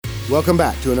Welcome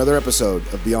back to another episode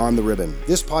of Beyond the Ribbon.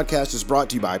 This podcast is brought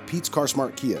to you by Pete's Car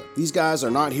Smart Kia. These guys are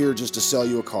not here just to sell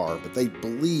you a car, but they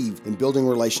believe in building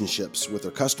relationships with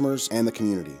their customers and the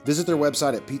community. Visit their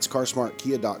website at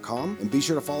petescarsmartkia.com and be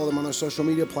sure to follow them on their social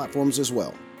media platforms as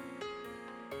well.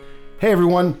 Hey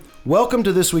everyone, welcome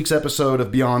to this week's episode of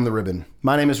Beyond the Ribbon.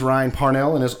 My name is Ryan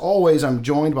Parnell, and as always, I'm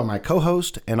joined by my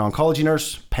co-host and oncology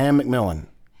nurse, Pam McMillan.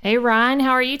 Hey Ryan,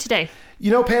 how are you today? You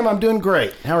know, Pam, I'm doing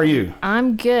great. How are you?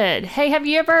 I'm good. Hey, have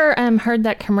you ever heard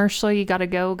that commercial, you gotta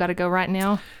go right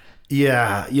now?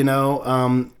 Yeah,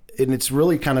 and it's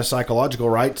really kind of psychological,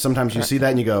 right? Sometimes you see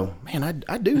that and you go, man,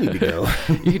 I do need to go.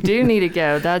 You do need to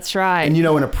go, that's right. And in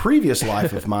a previous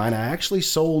life of mine, I actually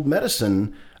sold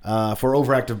medicine for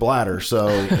overactive bladder. So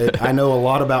I know a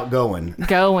lot about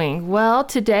going. Well,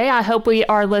 today I hope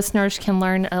our listeners can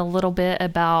learn a little bit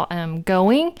about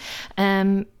going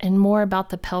and more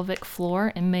about the pelvic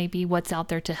floor and maybe what's out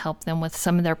there to help them with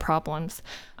some of their problems.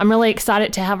 I'm really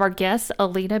excited to have our guest,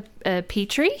 Alita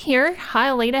Petrie, here. Hi,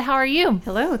 Alita. How are you?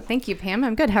 Hello. Thank you, Pam.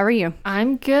 I'm good. How are you?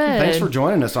 I'm good. Thanks for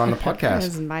joining us on the podcast. It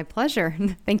is my pleasure.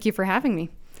 Thank you for having me.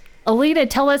 Alita,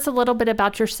 tell us a little bit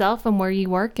about yourself and where you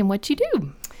work and what you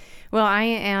do. Well, I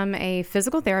am a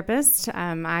physical therapist.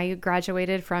 I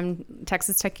graduated from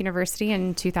Texas Tech University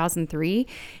in 2003.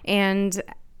 And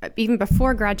even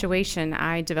before graduation,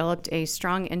 I developed a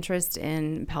strong interest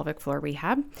in pelvic floor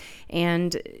rehab.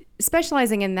 And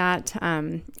specializing in that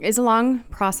is a long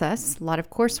process, a lot of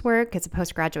coursework. It's a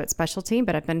postgraduate specialty,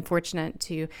 but I've been fortunate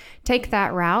to take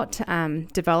that route,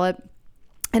 develop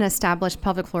and established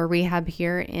pelvic floor rehab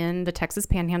here in the Texas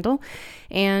Panhandle,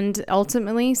 and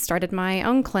ultimately started my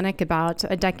own clinic about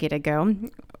a decade ago,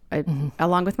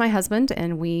 along with my husband,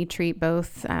 and we treat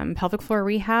both pelvic floor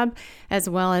rehab as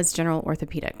well as general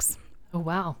orthopedics. Oh,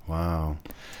 wow. Wow.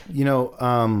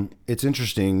 It's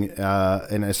interesting,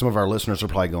 and some of our listeners are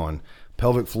probably going,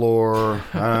 pelvic floor,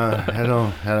 I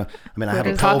have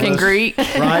a talking pelvis. Greek.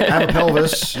 Right, I have a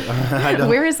pelvis.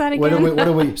 Where is that again? What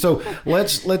do we? So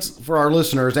let's, for our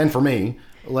listeners and for me,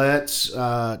 let's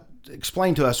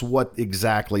explain to us what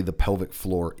exactly the pelvic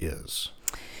floor is.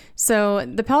 So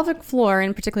the pelvic floor,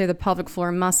 and particularly the pelvic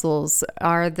floor muscles,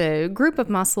 are the group of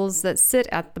muscles that sit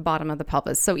at the bottom of the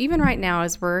pelvis. So even right now,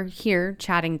 as we're here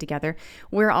chatting together,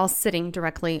 we're all sitting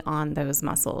directly on those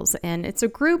muscles. And it's a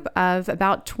group of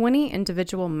about 20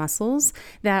 individual muscles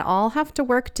that all have to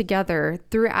work together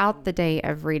throughout the day,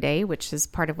 every day, which is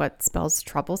part of what spells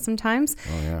trouble sometimes,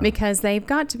 because they've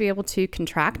got to be able to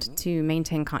contract to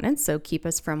maintain continence, so keep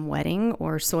us from wetting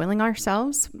or soiling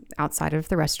ourselves outside of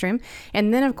the restroom.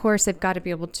 And then, of course, they've got to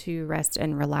be able to rest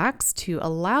and relax to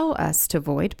allow us to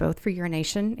void, both for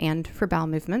urination and for bowel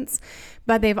movements.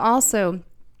 But they've also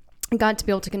got to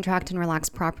be able to contract and relax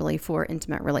properly for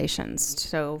intimate relations.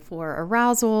 So for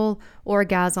arousal,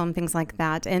 orgasm, things like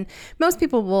that. And most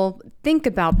people will think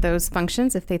about those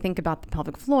functions if they think about the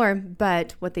pelvic floor,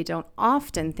 but what they don't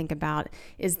often think about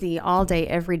is the all day,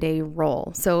 everyday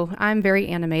role. So I'm very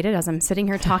animated as I'm sitting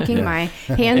here talking, my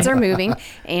hands are moving,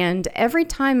 and every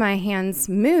time my hands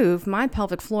move, my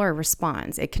pelvic floor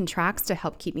responds. It contracts to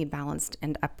help keep me balanced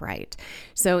and upright.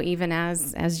 So even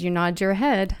as you nod your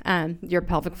head, your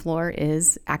pelvic floor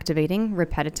is activating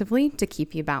repetitively to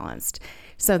keep you balanced.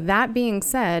 So that being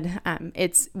said,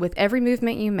 it's with every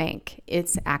movement you make,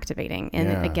 it's activating.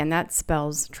 And again, that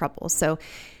spells trouble. So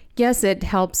yes, it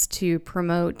helps to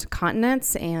promote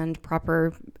continence and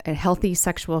proper healthy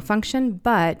sexual function,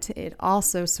 but it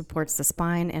also supports the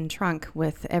spine and trunk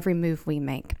with every move we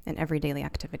make in every daily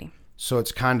activity. So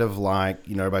it's kind of like,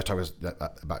 everybody's talking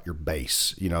about your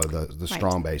base, the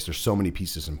strong base. There's so many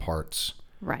pieces and parts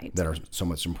that are so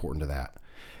much important to that.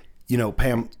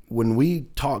 Pam, when we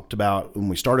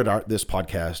started this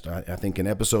podcast, I think in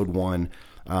episode 1,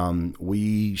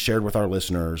 we shared with our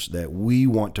listeners that we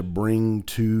want to bring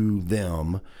to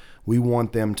them, we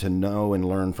want them to know and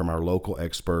learn from our local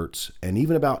experts, and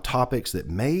even about topics that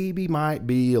maybe might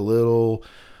be a little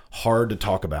hard to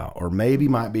talk about, or maybe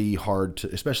might be hard to,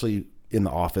 especially in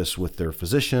the office with their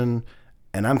physician.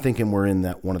 And I'm thinking we're in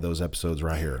one of those episodes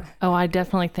right here. Oh, I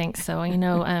definitely think so.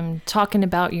 Talking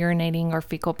about urinating or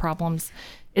fecal problems,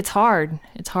 it's hard.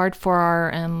 It's hard for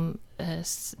our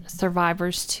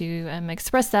survivors to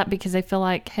express that because they feel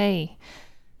like, hey,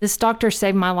 this doctor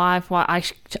saved my life. Well,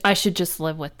 I should just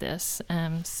live with this.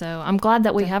 So I'm glad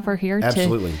that we have her here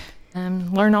Absolutely. to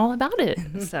learn all about it.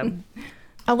 So,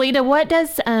 Alita, what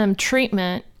does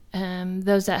treatment,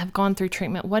 those that have gone through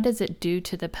treatment, what does it do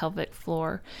to the pelvic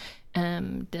floor?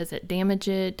 Does it damage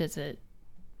it?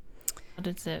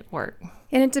 does it work?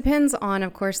 And it depends on,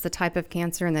 of course, the type of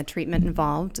cancer and the treatment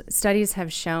involved. Studies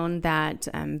have shown that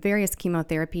various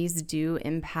chemotherapies do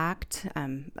impact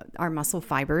our muscle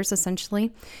fibers,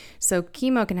 essentially. So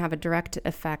chemo can have a direct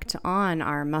effect on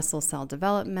our muscle cell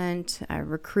development,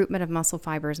 recruitment of muscle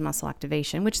fibers, muscle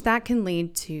activation, which that can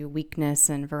lead to weakness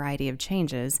and variety of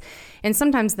changes. And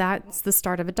sometimes that's the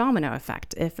start of a domino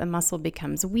effect. If a muscle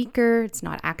becomes weaker, it's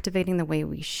not activating the way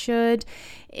we should,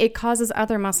 it causes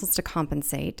other muscles to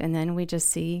compensate, and then we just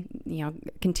see,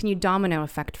 continued domino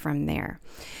effect from there.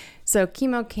 So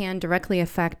chemo can directly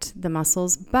affect the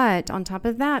muscles, but on top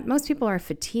of that, most people are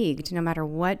fatigued no matter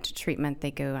what treatment they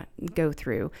go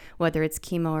through, whether it's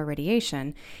chemo or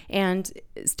radiation. And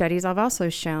studies have also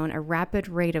shown a rapid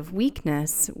rate of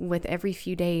weakness with every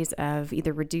few days of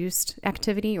either reduced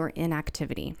activity or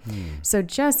inactivity. So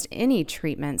just any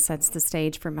treatment sets the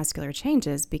stage for muscular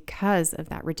changes because of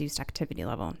that reduced activity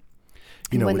level.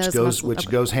 Which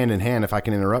goes hand in hand, if I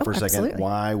can interrupt for a second, absolutely.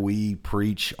 why we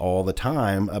preach all the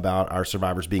time about our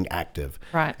survivors being active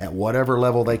at whatever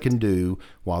level they can do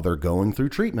while they're going through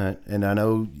treatment. And I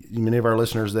know many of our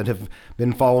listeners that have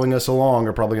been following us along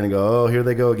are probably going to go, oh, here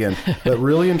they go again. But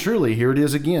really and truly, here it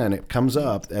is again. It comes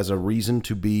up as a reason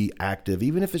to be active,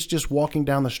 even if it's just walking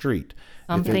down the street.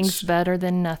 Something's better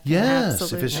than nothing. Yes,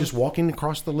 Absolutely. If it's just walking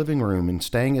across the living room and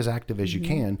staying as active as you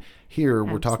can. Here,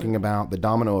 we're talking about the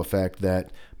domino effect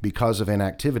that, because of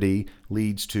inactivity,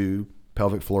 leads to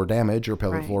pelvic floor damage or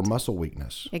pelvic floor muscle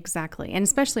weakness. Exactly. And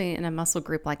especially in a muscle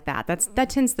group like that, that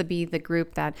tends to be the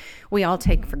group that we all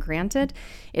take for granted.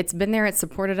 It's been there, it's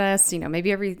supported us,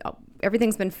 maybe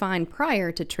everything's been fine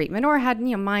prior to treatment or had,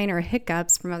 minor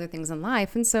hiccups from other things in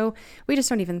life. And so we just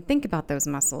don't even think about those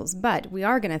muscles, but we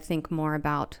are going to think more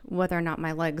about whether or not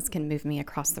my legs can move me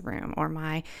across the room or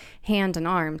my hand and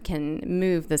arm can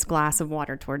move this glass of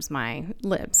water towards my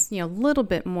lips, a little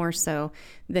bit more so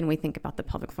than we think about the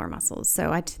pelvic floor muscles.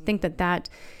 So I think that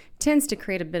tends to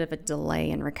create a bit of a delay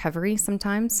in recovery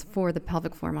sometimes for the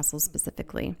pelvic floor muscles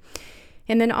specifically.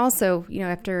 And then also,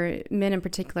 after men in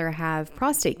particular have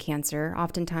prostate cancer,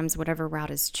 oftentimes whatever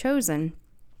route is chosen,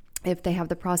 if they have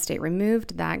the prostate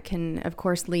removed, that can, of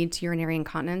course, lead to urinary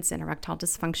incontinence and erectile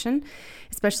dysfunction.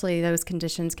 Especially those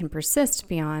conditions can persist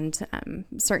beyond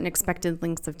certain expected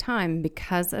lengths of time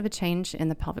because of a change in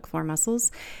the pelvic floor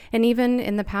muscles. And even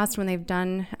in the past, when they've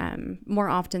done more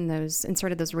often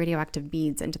inserted those radioactive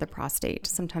beads into the prostate,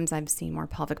 sometimes I've seen more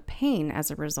pelvic pain as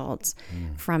a result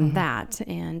from that.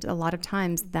 And a lot of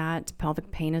times that pelvic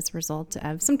pain is a result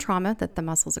of some trauma that the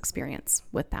muscles experience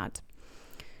with that.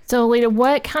 So, Lita,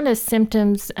 what kind of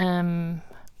symptoms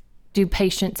do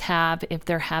patients have if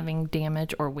they're having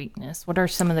damage or weakness? What are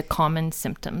some of the common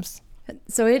symptoms?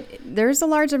 So there's a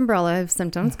large umbrella of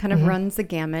symptoms, kind of runs the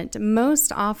gamut.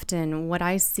 Most often what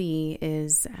I see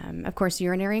is, of course,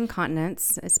 urinary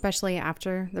incontinence, especially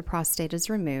after the prostate is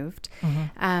removed.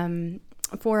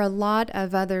 For a lot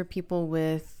of other people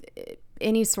with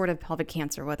any sort of pelvic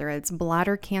cancer, whether it's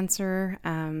bladder cancer,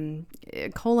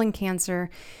 colon cancer,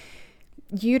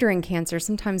 uterine cancer,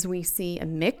 sometimes we see a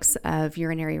mix of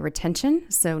urinary retention,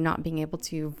 so not being able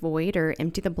to void or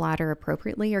empty the bladder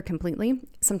appropriately or completely.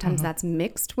 Sometimes that's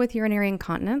mixed with urinary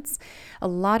incontinence. A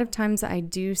lot of times I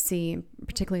do see,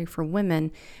 particularly for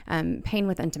women, pain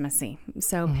with intimacy,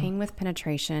 so pain with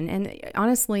penetration. And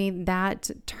honestly,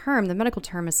 that term, the medical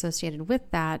term associated with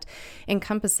that,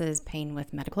 encompasses pain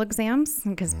with medical exams,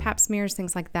 because pap smears,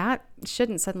 things like that,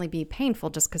 shouldn't suddenly be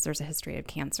painful just because there's a history of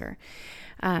cancer.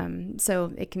 So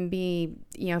it can be,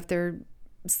 if they're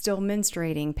still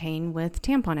menstruating, pain with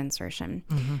tampon insertion.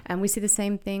 And we see the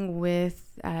same thing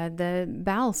with the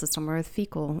bowel system or with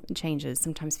fecal changes,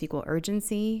 sometimes fecal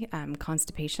urgency,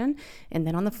 constipation, and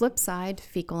then on the flip side,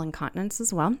 fecal incontinence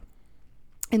as well.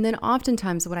 And then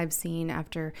oftentimes what I've seen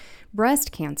after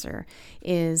breast cancer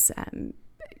is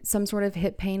some sort of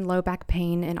hip pain, low back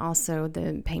pain, and also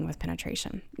the pain with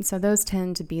penetration. So those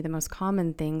tend to be the most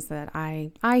common things that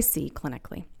I see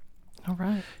clinically. All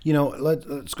right.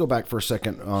 Let's go back for a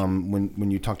second when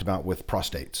you talked about with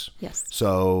prostates. Yes.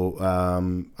 So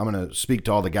I'm going to speak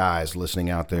to all the guys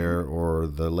listening out there or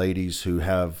the ladies who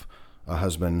have a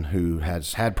husband who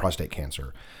has had prostate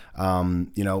cancer.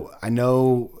 I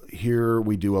know here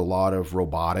we do a lot of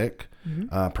robotic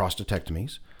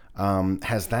prostatectomies.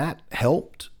 Has that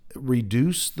helped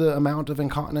reduce the amount of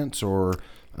incontinence or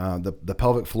the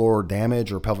pelvic floor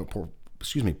damage or pelvic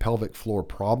floor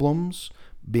problems,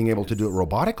 being able to do it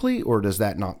robotically, or does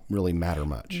that not really matter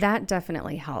much? That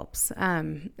definitely helps.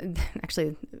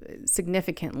 Actually,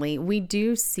 significantly, we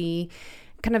do see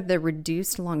kind of the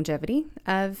reduced longevity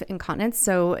of incontinence.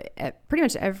 So pretty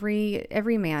much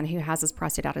every man who has his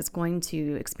prostate out is going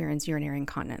to experience urinary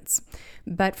incontinence.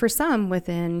 But for some,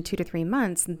 within 2 to 3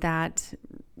 months, that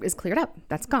is cleared up.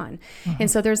 That's gone. And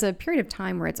so there's a period of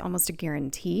time where it's almost a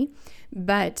guarantee,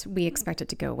 but we expect it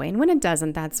to go away. And when it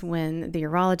doesn't, that's when the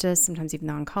urologist, sometimes even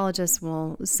the oncologist,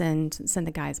 will send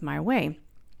the guys my way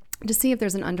to see if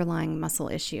there's an underlying muscle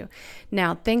issue.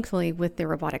 Now, thankfully, with the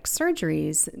robotic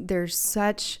surgeries, there's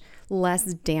such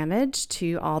less damage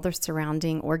to all the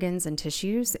surrounding organs and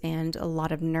tissues and a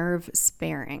lot of nerve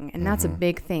sparing. And that's a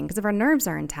big thing, because if our nerves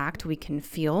are intact, we can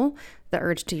feel the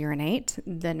urge to urinate.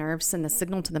 The nerves send the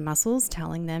signal to the muscles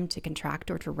telling them to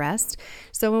contract or to rest.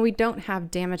 So when we don't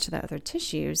have damage to the other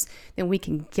tissues, then we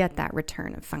can get that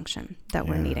return of function that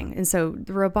we're needing. And so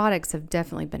the robotics have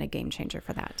definitely been a game changer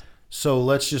for that. So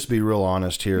let's just be real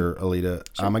honest here, Alita.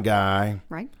 Sure. I'm a guy.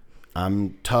 Right.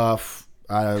 I'm tough.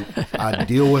 I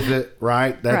deal with it,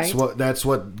 right? That's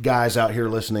what guys out here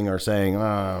listening are saying.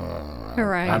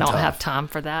 Right. I don't have time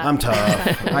for that. I'm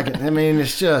tough.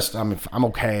 It's just I'm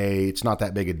okay. It's not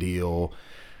that big a deal.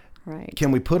 Right.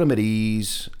 Can we put them at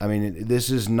ease? I mean, this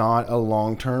is not a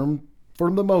long-term, for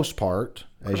the most part,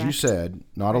 as you said,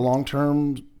 not a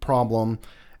long-term problem,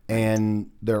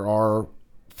 and there are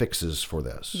fixes for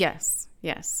this.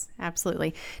 Yes,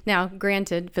 absolutely. Now,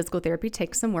 granted, physical therapy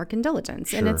takes some work and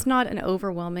diligence, and it's not an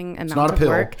overwhelming amount of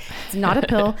work. It's not a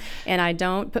pill, and I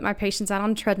don't put my patients out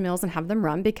on treadmills and have them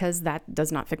run, because that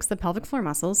does not fix the pelvic floor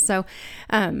muscles. So,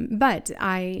 but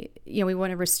we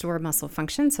want to restore muscle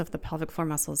function. So if the pelvic floor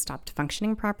muscles stopped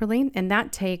functioning properly, and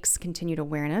that takes continued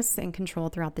awareness and control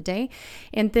throughout the day,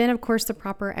 and then of course the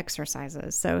proper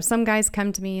exercises. So some guys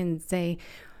come to me and say,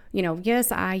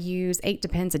 yes, I use 8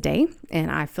 Depends a day and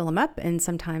I fill them up, and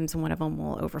sometimes one of them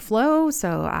will overflow.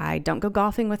 So I don't go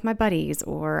golfing with my buddies,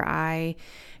 or I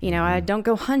don't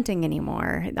go hunting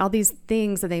anymore. All these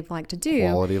things that they've liked to do,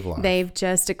 quality of life, they've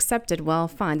just accepted, well,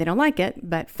 fine. They don't like it,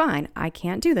 but fine. I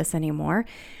can't do this anymore.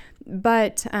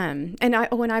 But, and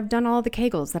I've done all the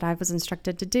Kegels that I was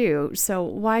instructed to do. So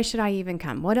why should I even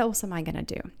come? What else am I going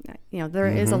to do? There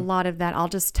is a lot of that. I'll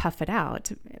just tough it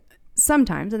out.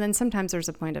 Sometimes, and then sometimes there's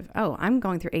a point of, I'm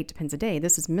going through 8 Depends a day.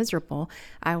 This is miserable.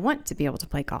 I want to be able to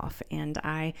play golf. And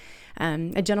a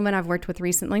gentleman I've worked with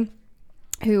recently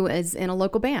who is in a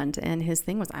local band, and his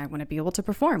thing was, I want to be able to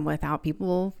perform without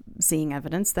people seeing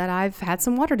evidence that I've had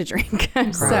some water to drink.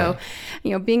 So,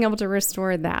 being able to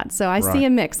restore that. So I see a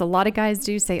mix. A lot of guys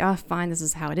do say, fine, this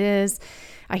is how it is.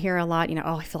 I hear a lot,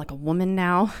 I feel like a woman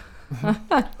now. Sure.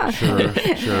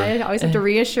 I always have to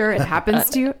reassure it happens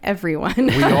to everyone.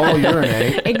 We all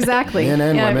urinate. Exactly. Men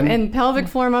and women. And pelvic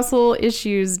floor muscle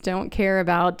issues don't care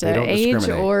about age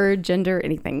or gender,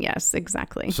 anything. Yes,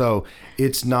 exactly. So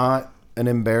it's not an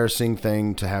embarrassing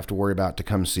thing to have to worry about to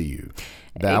come see you.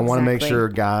 That I want to make sure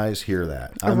guys hear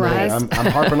that. I'm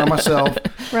harping on myself,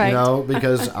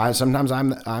 because sometimes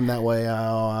I'm that way.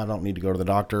 I don't need to go to the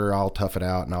doctor. I'll tough it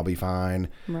out and I'll be fine.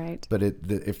 Right. But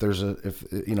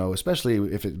especially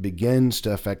if it begins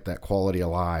to affect that quality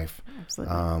of life,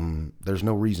 absolutely, there's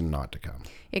no reason not to come.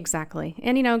 Exactly.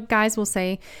 And, guys will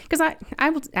say, because I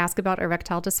will ask about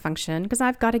erectile dysfunction, because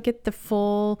I've got to get the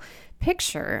full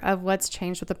picture of what's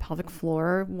changed with the pelvic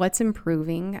floor, what's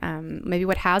improving, maybe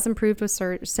what has improved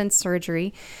since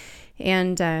surgery.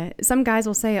 And some guys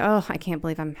will say, I can't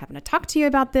believe I'm having to talk to you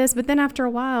about this. But then after a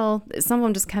while, some of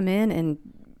them just come in and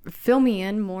fill me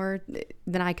in more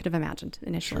than I could have imagined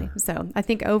initially. Sure. So I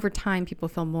think over time, people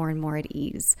feel more and more at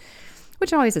ease,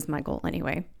 which always is my goal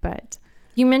anyway. But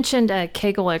you mentioned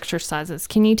Kegel exercises.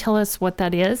 Can you tell us what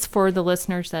that is for the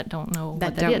listeners that don't know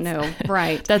what that is?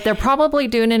 Right. That they're probably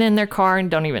doing it in their car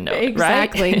and don't even know it,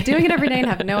 exactly. Right? Doing it every day and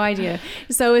have no idea.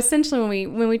 So essentially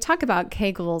when we talk about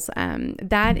Kegels,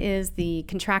 that is the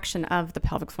contraction of the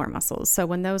pelvic floor muscles. So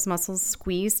when those muscles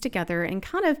squeeze together and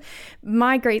kind of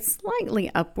migrate slightly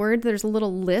upward, there's a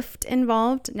little lift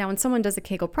involved. Now, when someone does a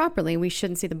Kegel properly, we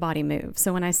shouldn't see the body move.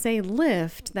 So when I say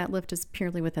lift, that lift is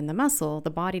purely within the muscle. The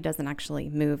body doesn't actually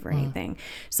move or anything.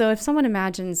 So if someone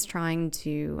imagines trying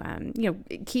to,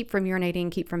 keep from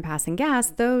urinating, keep from passing gas,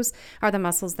 those are the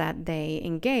muscles that they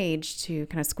engage to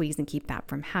kind of squeeze and keep that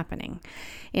from happening.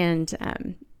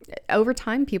 And over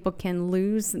time, people can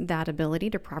lose that ability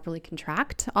to properly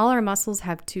contract. All our muscles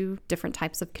have 2 different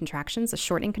types of contractions: a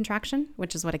shortening contraction,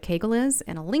 which is what a Kegel is,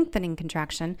 and a lengthening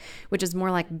contraction, which is more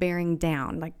like bearing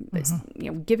down, like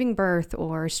giving birth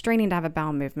or straining to have a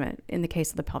bowel movement in the case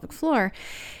of the pelvic floor,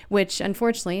 which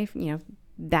unfortunately,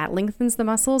 that lengthens the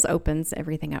muscles, opens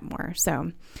everything up more.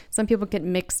 So some people get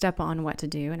mixed up on what to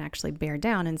do and actually bear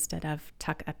down instead of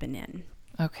tuck up and in.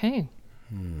 Okay.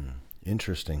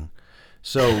 Interesting.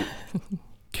 So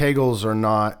Kegels are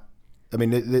not, I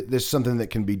mean, there's something that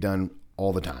can be done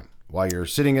all the time while you're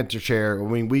sitting at your chair. I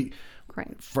mean,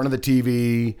 in front of the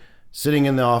TV, sitting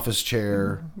in the office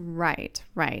chair. Right.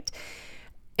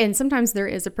 And sometimes there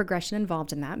is a progression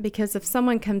involved in that, because if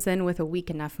someone comes in with a weak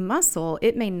enough muscle,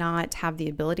 it may not have the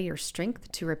ability or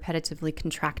strength to repetitively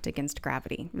contract against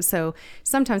gravity. So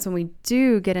sometimes when we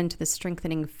do get into the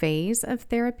strengthening phase of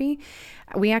therapy,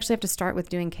 we actually have to start with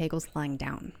doing Kegels lying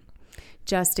down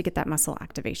just to get that muscle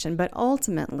activation. But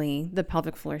ultimately, the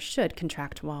pelvic floor should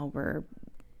contract while we're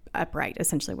upright,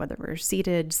 essentially, whether we're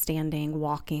seated, standing,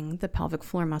 walking, the pelvic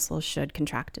floor muscles should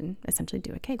contract and essentially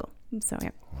do a Kegel. So,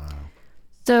 yeah. Wow.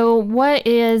 So what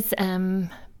is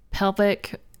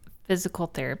pelvic physical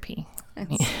therapy?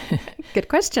 Good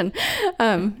question.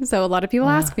 So a lot of people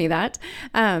ask me that.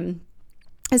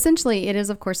 Essentially, it is,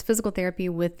 of course, physical therapy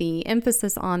with the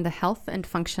emphasis on the health and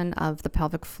function of the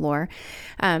pelvic floor.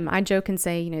 I joke and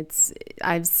say,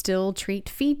 I still treat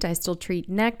feet, I still treat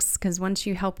necks, because once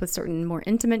you help with certain more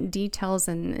intimate details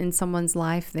in someone's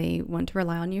life, they want to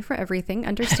rely on you for everything,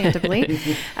 understandably.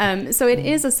 So it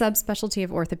is a subspecialty of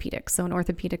orthopedics. So in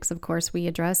orthopedics, of course, we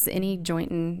address any joint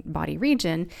and body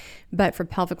region, but for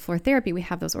pelvic floor therapy, we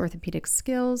have those orthopedic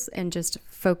skills and just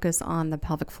focus on the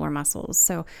pelvic floor muscles.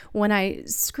 So when I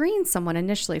screen someone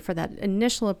initially for that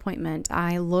initial appointment,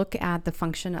 I look at the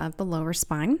function of the lower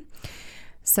spine.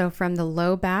 So from the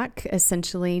low back,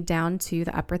 essentially down to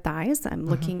the upper thighs, I'm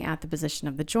looking at the position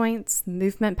of the joints,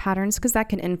 movement patterns, because that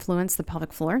can influence the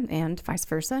pelvic floor, and vice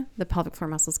versa. The pelvic floor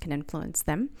muscles can influence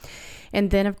them.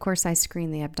 And then, of course, I screen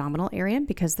the abdominal area,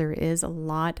 because there is a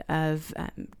lot of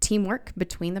teamwork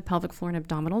between the pelvic floor and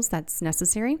abdominals that's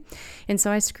necessary. And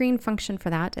so I screen function for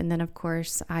that. And then, of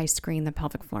course, I screen the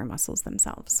pelvic floor muscles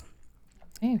themselves.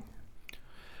 Okay.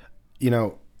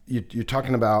 You're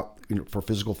talking about for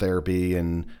physical therapy,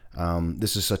 and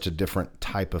this is such a different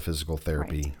type of physical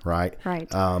therapy, right? Right.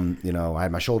 I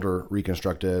had my shoulder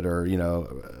reconstructed, or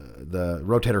the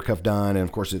rotator cuff done, and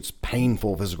of course it's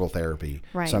painful physical therapy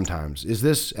sometimes. Is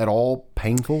this at all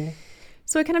painful?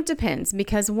 So it kind of depends,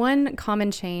 because one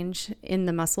common change in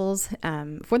the muscles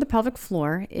for the pelvic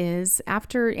floor is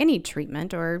after any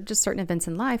treatment or just certain events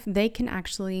in life, they can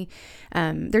actually,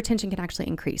 their tension can actually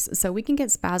increase. So we can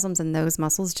get spasms in those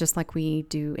muscles just like we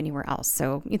do anywhere else.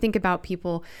 So you think about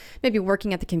people maybe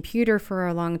working at the computer for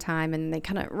a long time, and they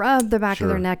kind of rub the back of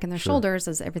their neck and their shoulders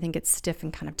as everything gets stiff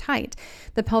and kind of tight.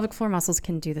 The pelvic floor muscles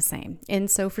can do the same. And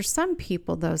so for some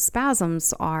people, those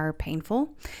spasms are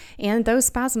painful, and those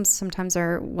spasms sometimes are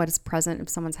what is present if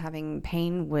someone's having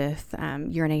pain with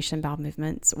urination, bowel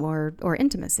movements, or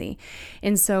intimacy.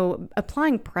 And so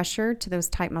applying pressure to those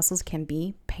tight muscles can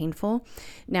be painful.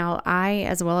 Now, I,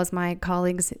 as well as my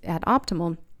colleagues at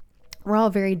Optimal, we're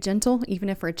all very gentle, even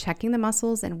if we're checking the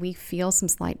muscles and we feel some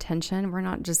slight tension. We're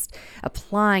not just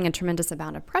applying a tremendous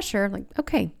amount of pressure, like,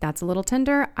 okay, that's a little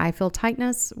tender, I feel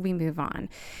tightness, we move on.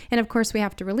 And of course, we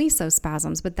have to release those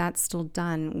spasms, but that's still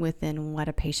done within what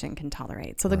a patient can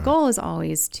tolerate. So the goal is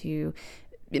always to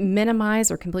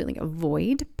minimize or completely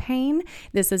avoid pain.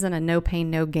 This isn't a no pain,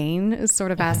 no gain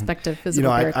sort of aspect of physical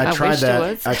therapy. I tried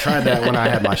that. I tried that when I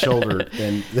had my shoulder,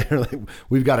 and they're like,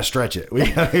 "We've got to stretch it." It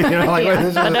hurts.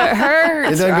 It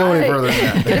doesn't go any further than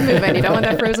that. Get it moving. You don't want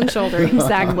that frozen shoulder.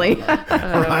 Exactly.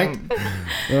 Right.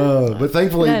 But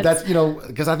thankfully, that's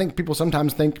because I think people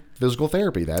sometimes think physical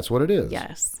therapy. That's what it is.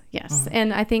 Yes.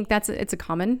 And I think it's a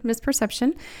common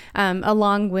misperception,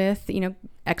 along with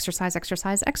exercise.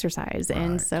 Right.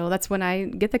 And so that's when I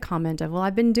get the comment of, well,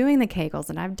 I've been doing the Kegels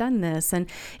and I've done this. And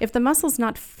if the muscle's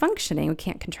not functioning, we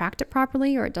can't contract it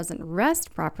properly, or it doesn't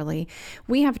rest properly,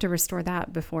 we have to restore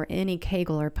that before any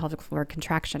Kegel or pelvic floor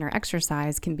contraction or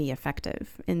exercise can be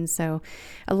effective. And so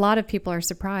a lot of people are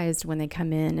surprised when they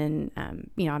come in and,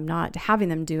 I'm not having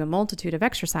them do a multitude of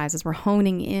exercises. We're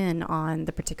honing in on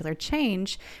the particular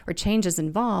change or changes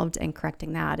involved and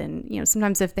correcting that. And,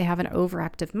 sometimes if they have an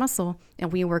overactive muscle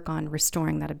and we work on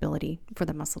restoring that ability for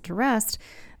the muscle to rest,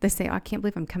 they say, I can't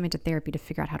believe I'm coming to therapy to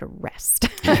figure out how to rest.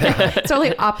 It's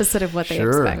totally opposite of what they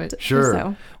expect. Sure.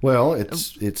 So, well,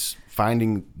 it's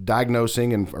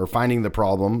diagnosing or finding the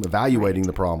problem, evaluating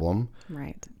the problem,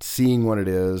 right, seeing what it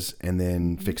is, and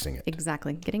then fixing it.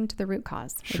 Exactly. Getting to the root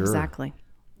cause. Sure. Exactly.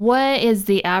 What is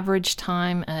the average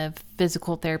time of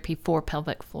physical therapy for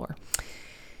pelvic floor?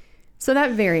 So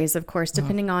that varies, of course,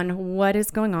 depending on what is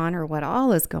going on or what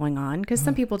all is going on, because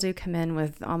some people do come in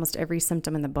with almost every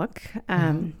symptom in the book.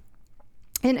 And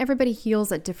everybody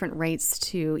heals at different rates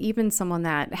too. Even someone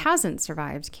that hasn't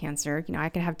survived cancer, I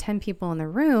could have 10 people in the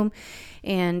room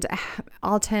and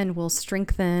all 10 will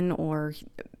strengthen or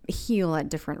heal at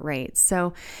different rates.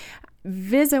 So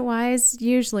Visit wise,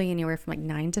 usually anywhere from like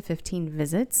 9 to 15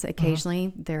 visits.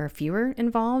 Occasionally there are fewer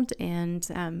involved, and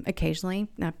occasionally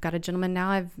I've got a gentleman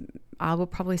now. I will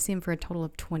probably see him for a total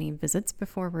of 20 visits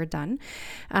before we're done.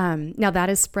 Now that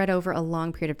is spread over a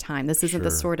long period of time. This isn't the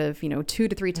sort of 2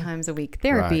 to 3 times a week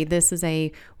therapy. Right. This is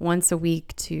a once a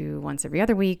week to once every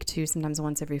other week to sometimes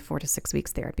once every 4 to 6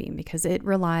 weeks therapy, because it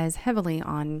relies heavily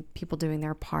on people doing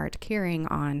their part, carrying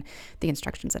on the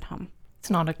instructions at home. It's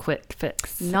not a quick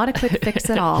fix. Not a quick fix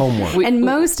at all. Homework. And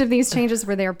most of these changes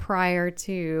were there prior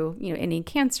to any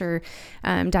cancer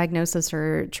diagnosis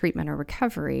or treatment or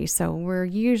recovery. So we're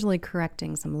usually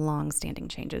correcting some long-standing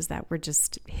changes that were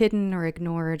just hidden or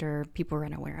ignored or people were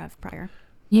unaware of prior.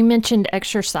 You mentioned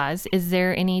exercise. Is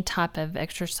there any type of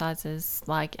exercises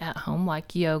like at home,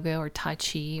 like yoga or Tai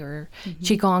Chi or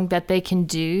Qigong, that they can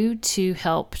do to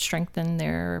help strengthen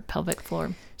their pelvic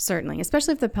floor? Certainly,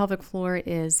 especially if the pelvic floor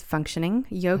is functioning.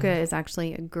 Yoga is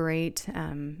actually a great,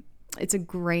 it's a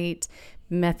great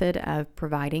method of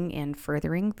providing and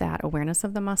furthering that awareness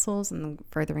of the muscles and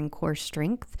furthering core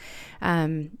strength.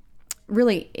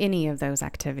 Really, any of those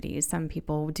activities. Some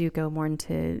people do go more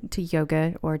into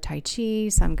yoga or Tai Chi.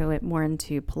 Some go more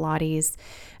into Pilates.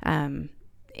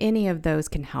 Any of those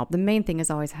can help. The main thing is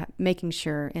always making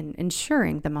sure and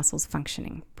ensuring the muscles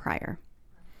functioning prior.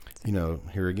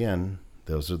 Here again,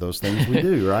 those are those things we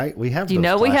do, right? We have. Do you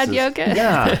know classes. We had yoga?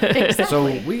 Yeah, exactly.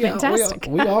 So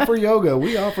we offer yoga,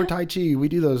 we offer Tai Chi, we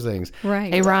do those things.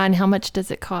 Right. Hey Ryan, how much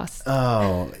does it cost?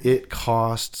 Oh, it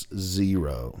costs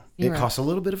zero. It costs a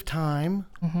little bit of time,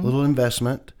 a little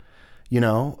investment,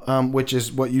 which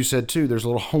is what you said too. There's a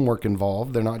little homework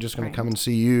involved. They're not just going to come and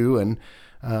see you and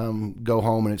go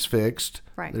home and it's fixed.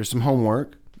 Right. There's some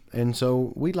homework. And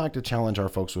so we'd like to challenge our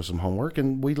folks with some homework,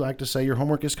 and we'd like to say your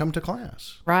homework is come to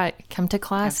class. Right. Come to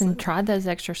class and try those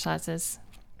exercises.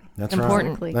 That's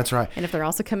important. Right. That's right. And if they're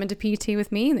also coming to PT with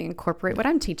me, they incorporate what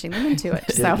I'm teaching them into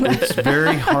it. So it's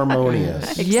very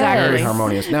harmonious. Exactly. Very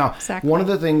harmonious. Now, exactly. One of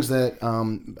the things that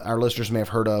our listeners may have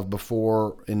heard of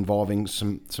before involving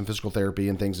some physical therapy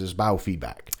and things is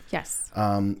biofeedback. Yes.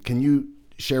 Can you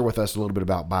share with us a little bit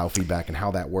about biofeedback and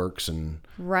how that works?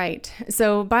 Right.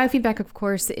 So biofeedback, of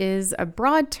course, is a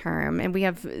broad term, and we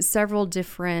have several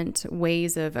different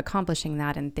ways of accomplishing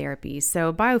that in therapy.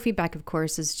 So biofeedback, of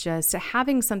course, is just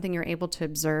having something you're able to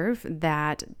observe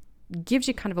that gives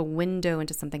you kind of a window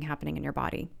into something happening in your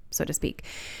body, so to speak.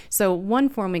 So one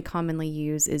form we commonly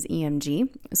use is EMG.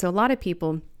 So a lot of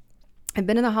people have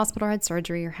been in the hospital, had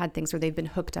surgery, or had things where they've been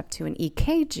hooked up to an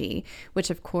EKG, which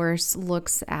of course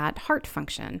looks at heart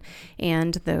function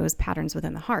and those patterns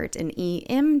within the heart. An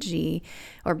EMG,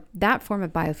 or that form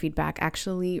of biofeedback,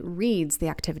 actually reads the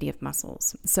activity of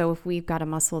muscles. So if we've got a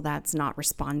muscle that's not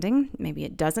responding, maybe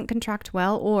it doesn't contract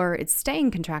well, or it's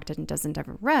staying contracted and doesn't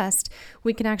ever rest,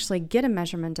 we can actually get a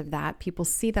measurement of that. People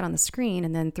see that on the screen,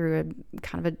 and then through a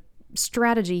kind of a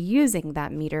strategy using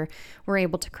that meter, we're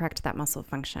able to correct that muscle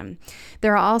function.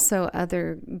 There are also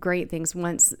other great things.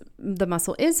 Once the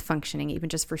muscle is functioning, even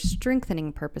just for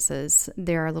strengthening purposes,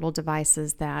 there are little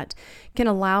devices that can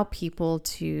allow people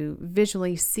to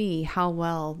visually see how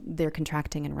well they're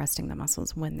contracting and resting the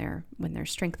muscles when they're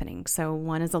strengthening. So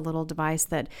one is a little device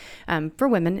that for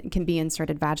women can be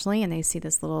inserted vaginally, and they see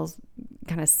this little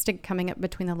kind of stick coming up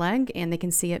between the leg, and they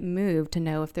can see it move to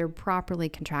know if they're properly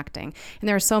contracting. And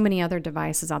there are so many other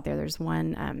devices out there. There's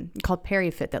one called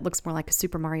PeriFit that looks more like a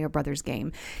Super Mario Brothers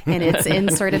game, and it's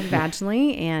inserted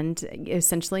vaginally, and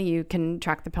essentially you can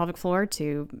track the pelvic floor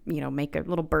to make a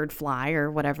little bird fly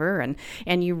or whatever,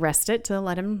 and you rest it to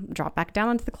let him drop back down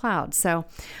into the cloud. So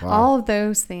all of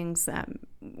those things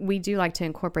we do like to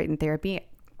incorporate in therapy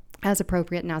as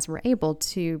appropriate and as we're able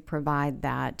to provide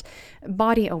that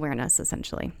body awareness,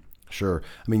 essentially. Sure.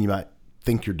 I mean, you might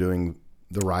think you're doing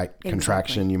the right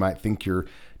contraction. You might think you're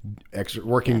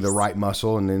working the right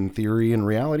muscle, and in theory and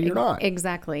reality you're not.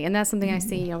 Exactly. And that's something I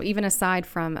see, even aside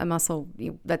from a muscle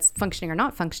that's functioning or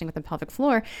not functioning with the pelvic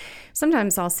floor,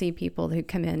 sometimes I'll see people who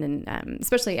come in and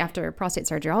especially after prostate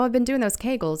surgery, I've been doing those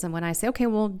Kegels, and when I say, okay,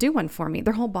 well, do one for me,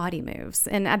 their whole body moves.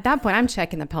 And at that point I'm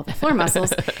checking the pelvic floor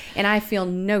muscles and I feel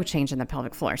no change in the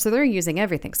pelvic floor. So they're using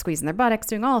everything, squeezing their buttocks,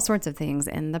 doing all sorts of things,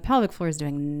 and the pelvic floor is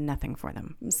doing nothing for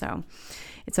them. So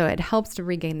it helps to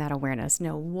regain that awareness,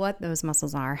 know what those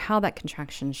muscles are, how that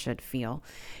contraction should feel,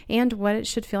 and what it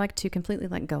should feel like to completely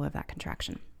let go of that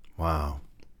contraction. Wow.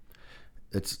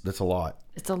 That's a lot.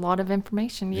 It's a lot of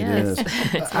information, yes.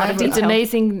 It's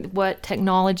amazing what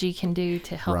technology can do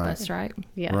to help us, right?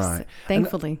 Yes, right.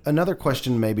 Thankfully. Another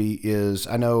question maybe is,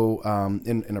 I know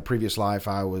in a previous life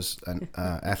I was an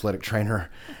athletic trainer,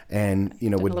 and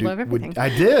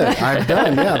I've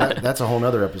done. Yeah, that's a whole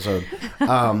nother episode.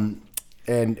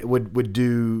 and would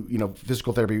do,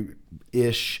 physical therapy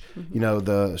ish,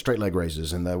 the straight leg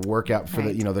raises and the workout for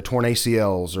the torn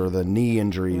ACLs or the knee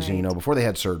injuries, before they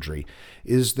had surgery.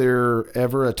 Is there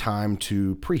ever a time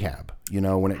to prehab?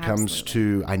 When it comes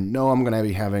to, I know I'm going to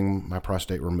be having my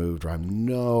prostate removed, or I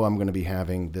know I'm going to be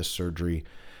having this surgery.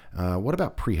 What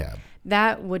about prehab?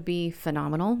 That would be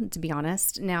phenomenal, to be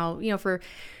honest. Now, for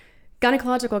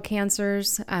gynecological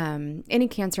cancers, any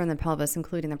cancer in the pelvis,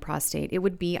 including the prostate, it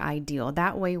would be ideal.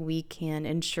 That way we can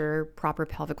ensure proper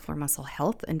pelvic floor muscle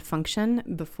health and function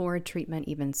before treatment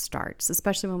even starts,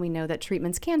 especially when we know that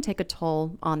treatments can take a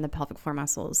toll on the pelvic floor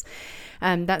muscles.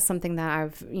 That's something that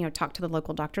I've, talked to the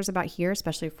local doctors about here,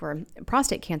 especially for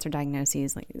prostate cancer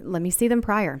diagnoses. Like, let me see them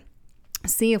prior.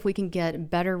 See if we can get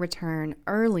better return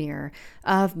earlier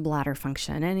of bladder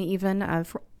function and even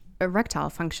of erectile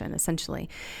function, essentially.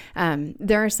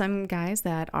 There are some guys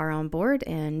that are on board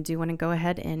and do want to go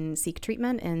ahead and seek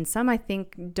treatment, and some, I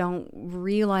think, don't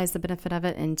realize the benefit of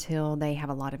it until they have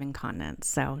a lot of incontinence.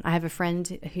 So I have a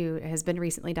friend who has been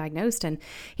recently diagnosed, and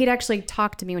he'd actually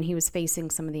talked to me when he was facing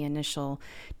some of the initial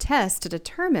tests to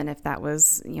determine if that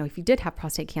was, if he did have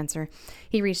prostate cancer.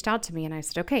 He reached out to me and I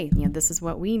said, okay, this is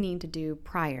what we need to do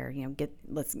prior,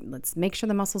 let's make sure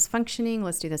the muscle's functioning,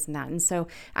 let's do this and that. And so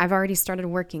I've already started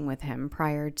working with him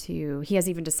prior to, he hasn't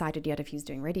even decided yet if he's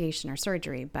doing radiation or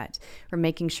surgery, but we're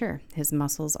making sure his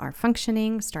muscles are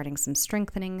functioning, starting some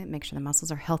strengthening, make sure the muscles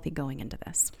are healthy going into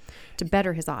this to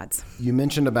better his odds. You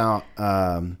mentioned about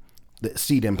the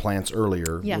seed implants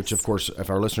earlier, yes. Which of course, if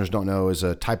our listeners don't know, is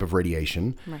a type of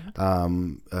radiation. Right.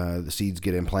 The seeds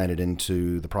get implanted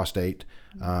into the prostate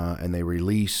and they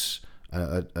release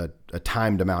a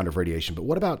timed amount of radiation. But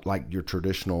what about like your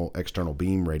traditional external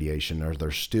beam radiation? Are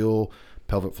there still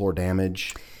pelvic floor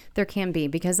damage? There can be,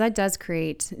 because that does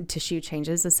create tissue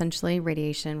changes. Essentially,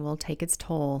 radiation will take its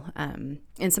toll. And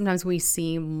sometimes we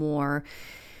see more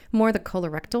the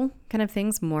colorectal kind of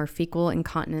things, more fecal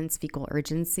incontinence, fecal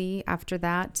urgency after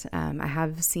that. I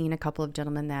have seen a couple of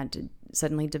gentlemen that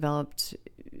suddenly developed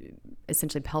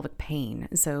essentially pelvic pain.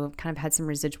 So kind of had some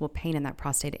residual pain in that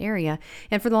prostate area.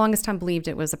 And for the longest time believed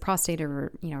it was a prostate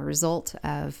or, result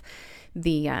of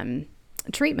the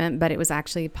treatment, but it was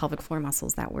actually pelvic floor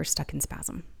muscles that were stuck in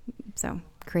spasm. So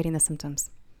creating the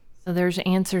symptoms. So there's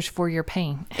answers for your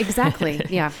pain. Exactly.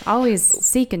 Yeah. Always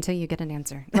seek until you get an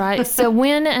answer. Right. So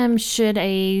when should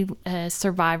a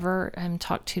survivor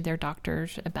talk to their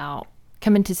doctors about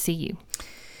coming to see you?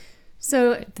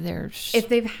 So if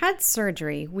they've had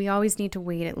surgery, we always need to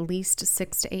wait at least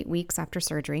 6 to 8 weeks after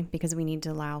surgery because we need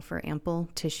to allow for ample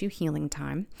tissue healing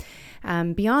time.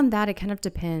 Beyond that, it kind of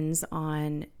depends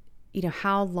on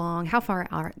how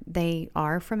far they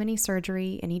are from any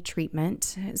surgery, any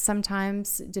treatment.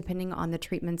 Sometimes, depending on the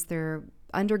treatments they're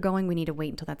undergoing, we need to wait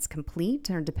until that's complete,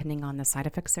 or depending on the side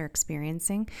effects they're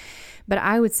experiencing. But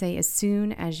I would say as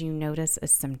soon as you notice a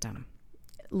symptom,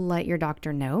 let your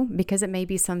doctor know, because it may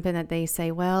be something that they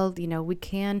say, well, we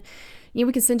can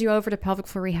send you over to pelvic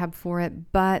floor rehab for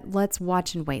it, but let's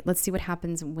watch and wait. Let's see what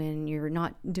happens when you're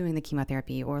not doing the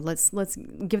chemotherapy, or let's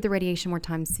give the radiation more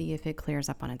time, see if it clears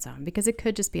up on its own, because it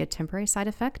could just be a temporary side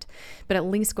effect, but at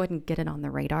least go ahead and get it on the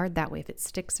radar. That way, if it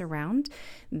sticks around,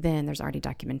 then there's already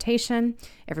documentation.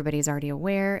 Everybody's already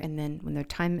aware. And then when the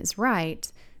time is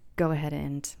right, go ahead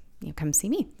and come see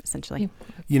me, essentially.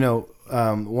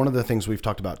 One of the things we've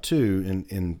talked about too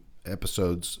in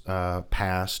episodes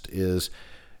past is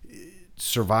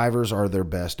survivors are their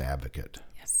best advocate.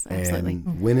 Yes, absolutely.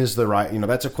 And when is the right,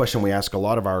 that's a question we ask a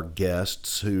lot of our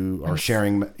guests who are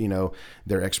sharing,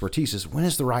 their expertise is, when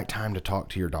is the right time to talk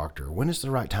to your doctor? When is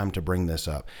the right time to bring this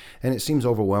up? And it seems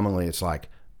overwhelmingly, it's like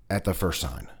at the first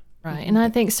sign. Right. And I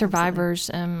think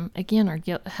survivors, again,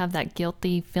 have that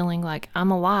guilty feeling like, I'm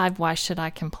alive, why should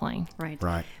I complain? Right.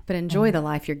 Right. But enjoy the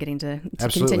life you're getting to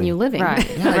continue living. Right.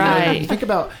 Yeah, right. Think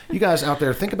about, you guys out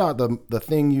there, think about the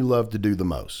thing you love to do the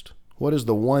most. What is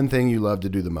the one thing you love to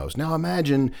do the most? Now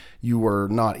imagine you were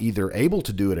not either able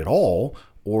to do it at all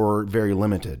or very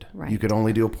limited. Right. You could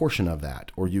only do a portion of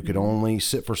that, or you could only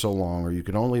sit for so long, or you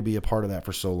could only be a part of that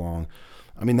for so long.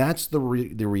 I mean, that's the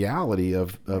reality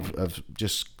of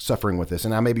just suffering with this.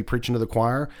 And I may be preaching to the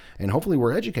choir, and hopefully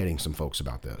we're educating some folks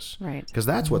about this. Right. Because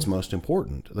that's what's most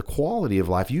important. The quality of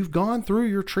life. You've gone through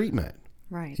your treatment.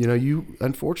 Right.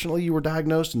 Unfortunately, you were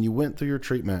diagnosed and you went through your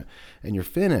treatment and you're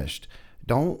finished.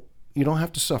 You don't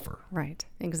have to suffer. Right.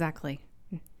 Exactly.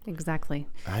 Make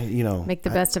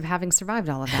the I best of having survived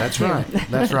all of that. That's right.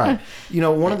 That's right.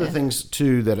 One of the things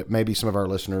too that maybe some of our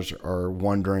listeners are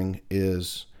wondering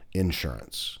is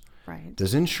insurance. Right.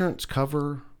 Does insurance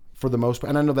cover for the most part.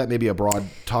 And I know that may be a broad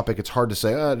topic. It's hard to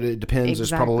say. It depends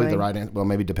is probably the right answer. Well,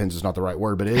 maybe depends is not the right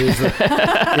word, but it is.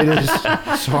 It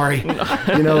is. Sorry,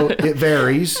 it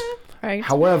varies. Right.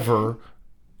 However,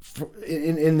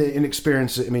 in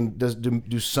experience, I mean,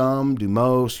 do some, do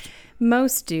most?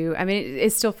 Most do. I mean,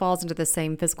 it still falls into the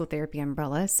same physical therapy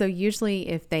umbrella. So usually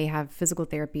if they have physical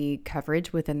therapy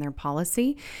coverage within their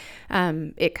policy,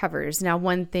 it covers. Now,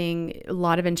 one thing a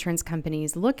lot of insurance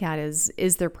companies look at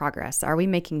is there progress? Are we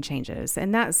making changes?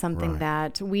 And that's something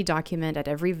that we document at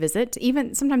every visit.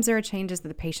 Even sometimes there are changes that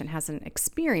the patient hasn't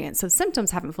experienced. So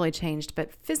symptoms haven't fully changed,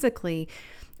 but physically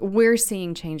we're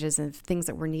seeing changes of things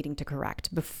that we're needing to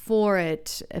correct before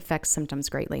it affects symptoms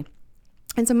greatly.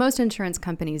 And so most insurance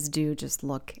companies do just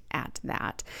look at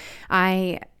that.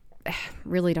 I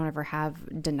really don't ever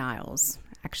have denials,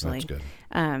 actually. That's good.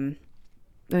 I mean,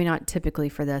 not typically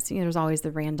for this. There's always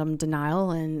the random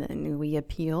denial and we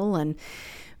appeal.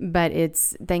 But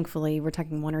it's thankfully we're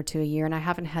talking 1 or 2 a year. And I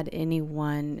haven't had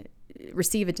anyone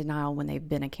receive a denial when they've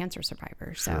been a cancer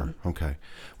survivor. So sure. Okay.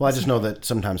 Well, I just know that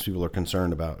sometimes people are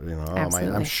concerned about,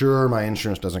 I'm sure my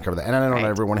insurance doesn't cover that. And I know not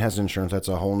everyone has insurance. That's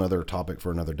a whole nother topic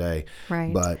for another day.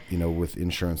 Right. But, with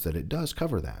insurance that it does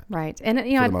cover that. Right. And,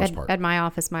 at my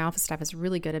office staff is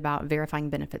really good about verifying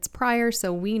benefits prior.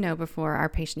 So we know before our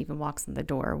patient even walks in the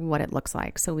door what it looks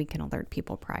like. So we can alert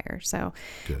people prior. So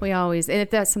we always, and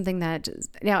if that's something that,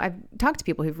 I've talked to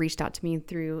people who've reached out to me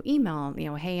through email,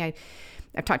 hey,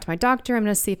 I've talked to my doctor. I'm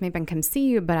going to see if maybe I can come see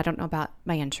you, but I don't know about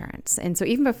my insurance. And so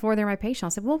even before they're my patient,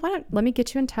 I'll say, well, let me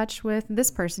get you in touch with this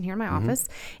person here in my office,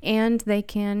 and they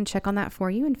can check on that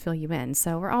for you and fill you in.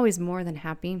 So we're always more than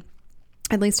happy,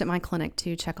 at least at my clinic,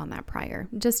 to check on that prior,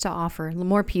 just to offer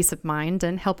more peace of mind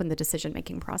and help in the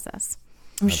decision-making process.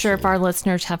 I'm sure if our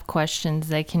listeners have questions,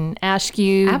 they can ask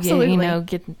you,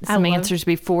 get some answers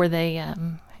before they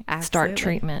start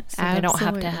treatment. So they don't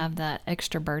have to have that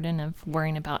extra burden of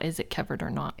worrying about is it covered or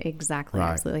not. Exactly. Right.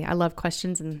 Absolutely. I love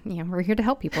questions, and we're here to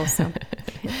help people. So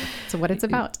that's what it's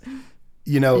about.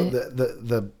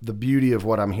 The beauty of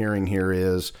what I'm hearing here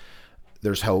is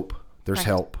there's hope. There's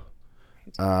help.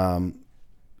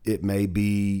 It may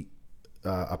be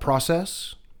a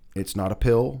process. It's not a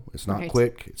pill. It's not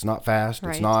quick. It's not fast.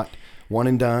 It's not one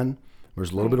and done.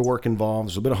 There's a little bit of work involved.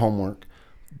 There's a bit of homework,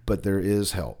 but there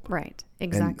is help. Right.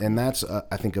 Exactly. And that's,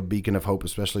 I think, a beacon of hope,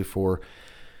 especially for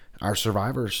our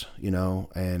survivors,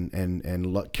 and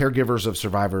caregivers of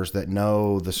survivors that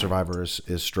know the survivor is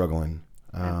struggling.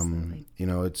 Absolutely.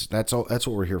 That's what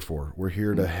we're here for. We're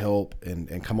here to help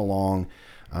and come along.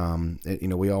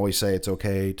 We always say it's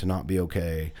okay to not be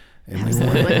okay. And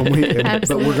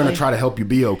but we're going to try to help you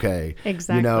be okay.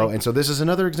 Exactly. And so this is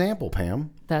another example,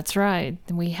 Pam. That's right.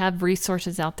 We have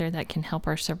resources out there that can help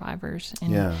our survivors.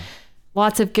 And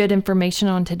lots of good information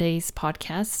on today's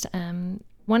podcast.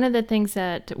 One of the things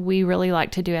that we really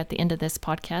like to do at the end of this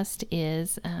podcast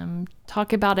is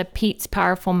talk about a Pete's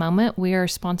Powerful Moment. We are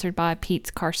sponsored by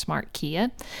Pete's CarSmart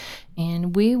Kia.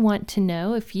 And we want to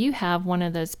know if you have one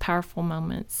of those powerful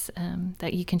moments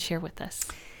that you can share with us.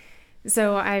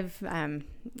 So I'd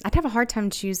have a hard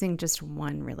time choosing just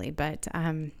one, really, but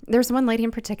there's one lady in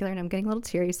particular, and I'm getting a little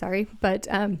teary, sorry, but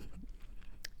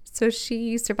so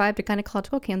she survived a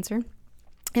gynecological cancer,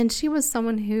 and she was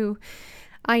someone who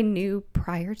I knew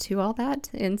prior to all that,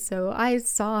 and so I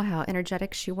saw how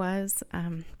energetic she was,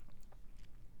 and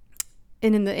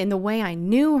in the way I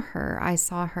knew her, I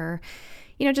saw her,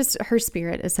 just her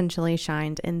spirit essentially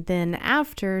shined. And then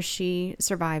after she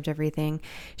survived everything,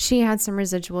 she had some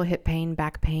residual hip pain,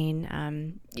 back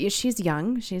pain. She's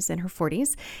young, she's in her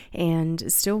 40s,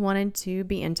 and still wanted to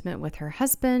be intimate with her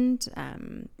husband.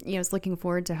 Is looking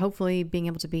forward to hopefully being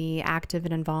able to be active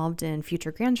and involved in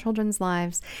future grandchildren's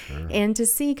lives, and to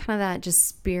see kind of that just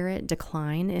spirit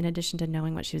decline in addition to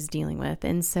knowing what she was dealing with.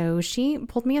 And so she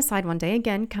pulled me aside one day,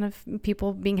 again, kind of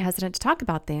people being hesitant to talk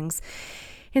about things.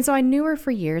 And so I knew her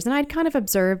for years, and I'd kind of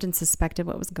observed and suspected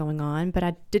what was going on, but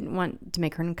I didn't want to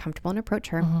make her uncomfortable and approach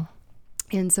her.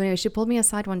 And so anyway, she pulled me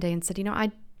aside one day and said,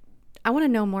 I want to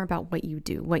know more about what you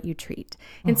do, what you treat.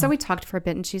 And so we talked for a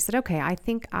bit, and she said, okay, I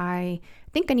think I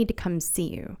need to come see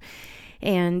you.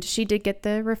 And she did get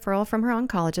the referral from her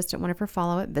oncologist at one of her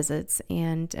follow-up visits.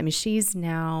 And she's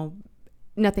now,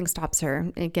 nothing stops her.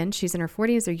 Again, she's in her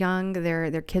 40s. They're young.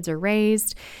 Their kids are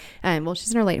raised.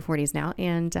 She's in her late 40s now.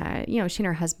 And, she and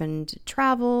her husband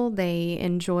travel. They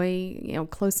enjoy,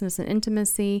 closeness and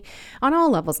intimacy on all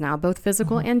levels now, both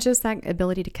physical and just that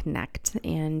ability to connect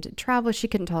and travel. She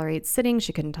couldn't tolerate sitting.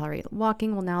 She couldn't tolerate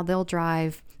walking. Well, now they'll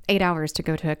drive 8 hours to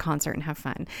go to a concert and have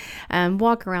fun,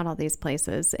 walk around all these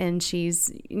places, and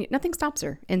nothing stops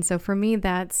her. And so for me,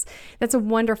 that's a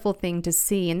wonderful thing to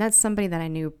see. And that's somebody that I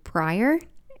knew prior,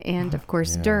 and of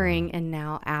course during, and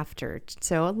now after.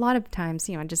 So a lot of times,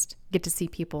 I just get to see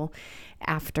people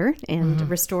after and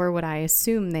restore what I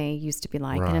assume they used to be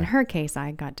like. Right. And in her case,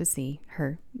 I got to see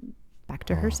her back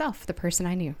to herself, the person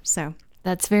I knew. So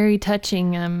that's very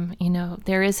touching.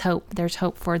 There is hope. There's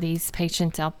hope for these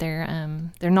patients out there.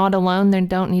 They're not alone. They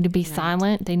don't need to be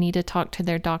silent. They need to talk to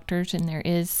their doctors, and there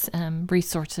is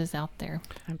resources out there.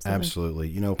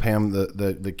 Absolutely. Pam,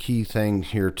 the key thing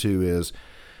here too is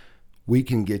we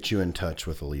can get you in touch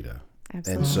with Alita.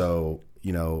 Absolutely. And so,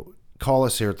 call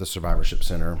us here at the Survivorship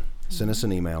Center. Send us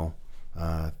an email,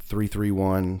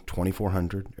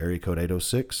 331-2400, area code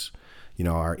 806.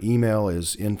 Our email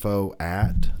is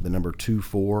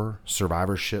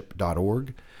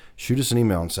info@24survivorship.org. Shoot us an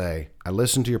email and say, I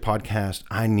listened to your podcast.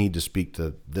 I need to speak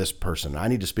to this person. I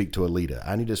need to speak to Alita.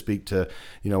 I need to speak to,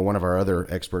 one of our other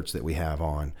experts that we have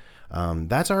on.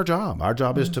 That's our job. Our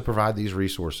job is to provide these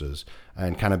resources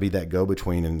and kind of be that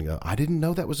go-between and go, I didn't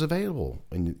know that was available.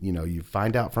 And, you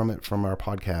find out from our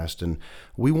podcast, and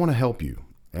we want to help you.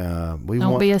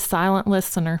 Don't be a silent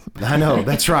listener. I know,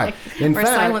 that's right. In fact,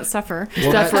 a silent sufferer.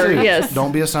 Well, sufferer, yes.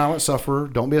 Don't be a silent sufferer.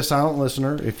 Don't be a silent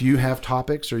listener. If you have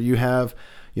topics, or you have,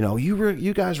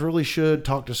 you guys really should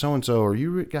talk to so-and-so, or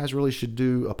you guys really should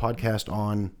do a podcast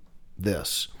on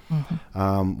this.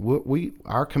 Mm-hmm.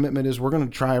 Our commitment is we're going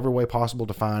to try every way possible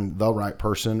to find the right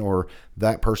person, or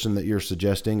that person that you're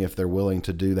suggesting. If they're willing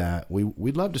to do that,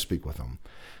 we'd love to speak with them.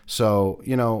 So,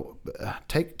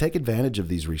 take advantage of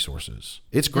these resources.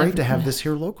 It's great to have this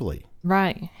here locally.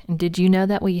 Right. And did you know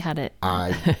that we had it?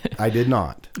 I did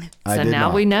not. So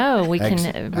now we know. We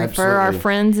can refer our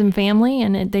friends and family,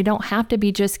 and they don't have to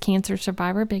be just cancer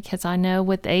survivor, because I know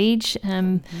with age,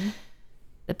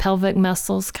 the pelvic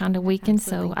muscles kind of weaken.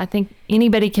 Absolutely. So I think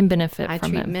anybody can benefit from it. I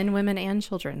treat men, women, and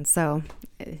children. So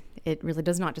it really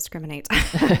does not discriminate.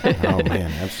 Oh,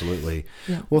 man, absolutely.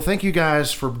 Yeah. Well, thank you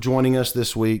guys for joining us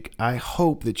this week. I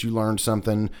hope that you learned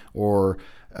something, or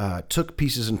took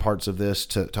pieces and parts of this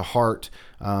to heart.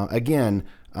 Again,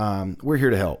 we're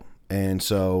here to help. And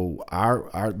so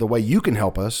the way you can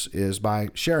help us is by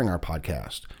sharing our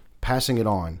podcast, passing it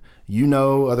on.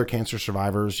 Other cancer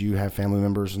survivors, you have family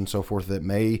members and so forth that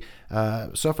may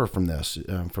suffer from this,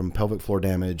 from pelvic floor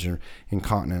damage or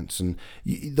incontinence. And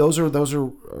those are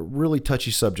really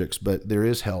touchy subjects, but there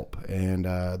is help, and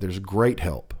there's great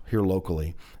help here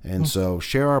locally. And so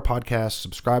share our podcast,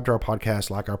 subscribe to our podcast,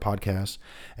 like our podcast,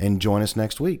 and join us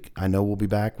next week. I know we'll be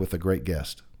back with a great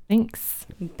guest. Thanks.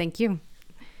 Thank you.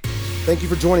 Thank you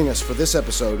for joining us for this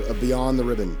episode of Beyond the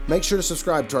Ribbon. Make sure to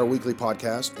subscribe to our weekly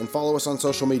podcast and follow us on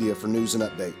social media for news and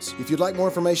updates. If you'd like more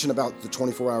information about the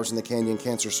 24 Hours in the Canyon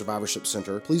Cancer Survivorship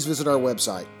Center, please visit our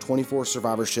website,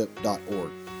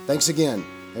 24survivorship.org. Thanks again,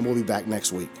 and we'll be back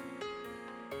next week.